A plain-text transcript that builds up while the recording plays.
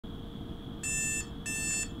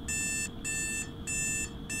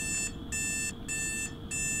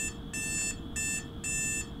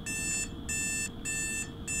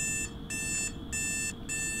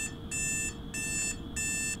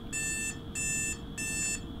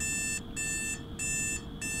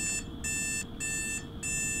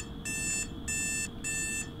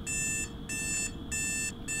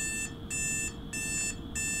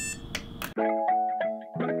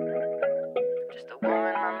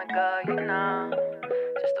the go, you know.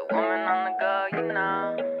 Just a woman on the go, you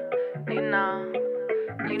know. You know.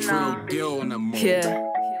 You know. Trill, Dyll on the move. Yeah.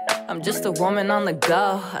 I'm just a woman on the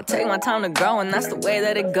go. I take my time to grow, and that's the way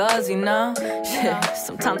that it goes, you know? Yeah,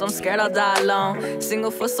 sometimes I'm scared I'll die alone. Single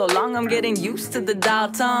for so long, I'm getting used to the dial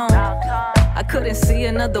tone. I couldn't see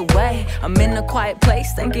another way. I'm in a quiet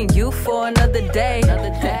place, thanking you for another day.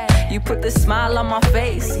 You put this smile on my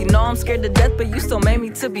face. You know I'm scared to death, but you still made me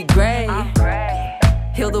to be great.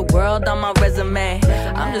 Heal the world on my resume.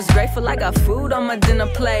 I'm just grateful I got food on my dinner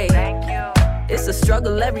plate. It's a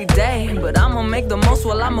struggle every day, but I'ma make the most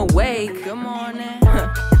while I'm awake. Good morning.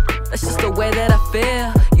 That's just the way that I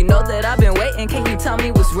feel. You know that I've been waiting, can you tell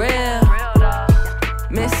me what's real?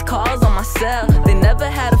 Missed calls on my cell. They never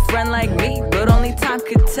had a friend like me, but only time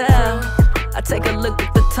could tell. I take a look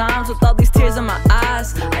at the times with all these tears in my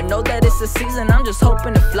eyes. I know that it's a season, I'm just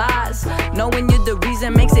hoping it flies. Knowing you're the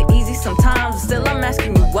reason makes it easy sometimes. Still I'm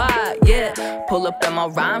asking you why, yeah. Pull up and my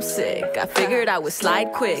rhyme sick. I figured I would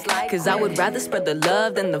slide quick, cause I would rather spread the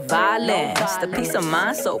love than the violence. The peace of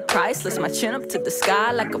mind so priceless. My chin up to the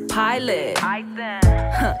sky like a pilot.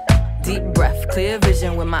 Deep breath, clear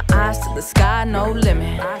vision with my eyes to the sky, no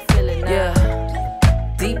limit. Yeah.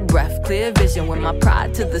 Deep breath, clear vision with my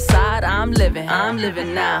pride to the side. I'm living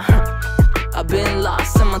now. I've been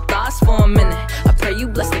lost in my thoughts for a minute. I pray you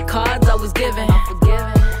bless the cards I was given.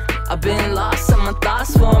 I've been lost in my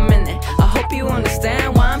thoughts for a minute. I hope you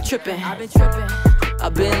understand why I'm tripping.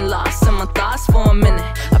 I've been lost in my thoughts for a minute.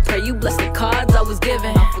 I pray you bless the cards I was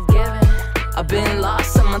given. I've been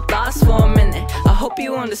lost in my thoughts for a minute. I hope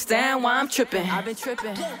you understand why I'm tripping. I've been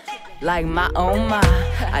tripping. Like my oh my,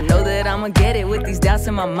 I know that I'ma get it with these doubts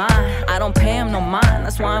in my mind. I don't pay them no mind,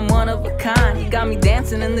 that's why I'm one of a kind. You got me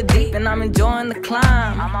dancing in the deep and I'm enjoying the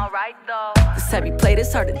climb. I'm alright though. This heavy plate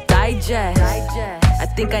is hard to digest. I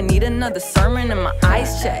think I need another sermon and my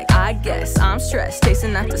eyes check. I guess I'm stressed,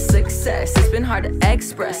 chasing after success. It's been hard to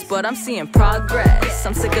express, but I'm seeing progress.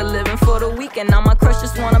 I'm sick of living for the weekend. Now my crush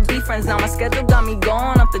just wanna be friends. Now my schedule got me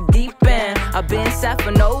going off the deep end. I've been sad for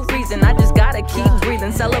no reason, I just gotta keep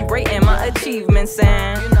breathing, celebrating my achievements.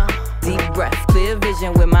 And deep breath, clear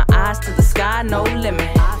vision with my eyes to the sky, no limit.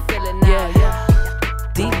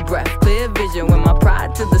 Yeah. Deep breath, clear vision with my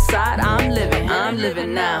pride to the side. I'm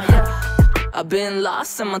living now. I've been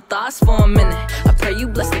lost in my thoughts for a minute. I pray you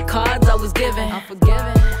bless the cards I was given.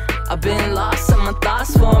 I've been lost in my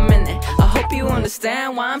thoughts for a minute. I hope you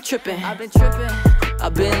understand why I'm tripping.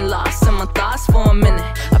 I've been lost in my thoughts for a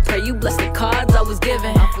minute. I pray you bless the cards I was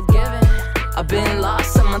given. I've been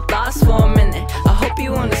lost in my thoughts for a minute. I hope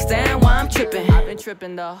you understand why I'm tripping. I've been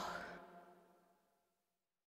tripping though.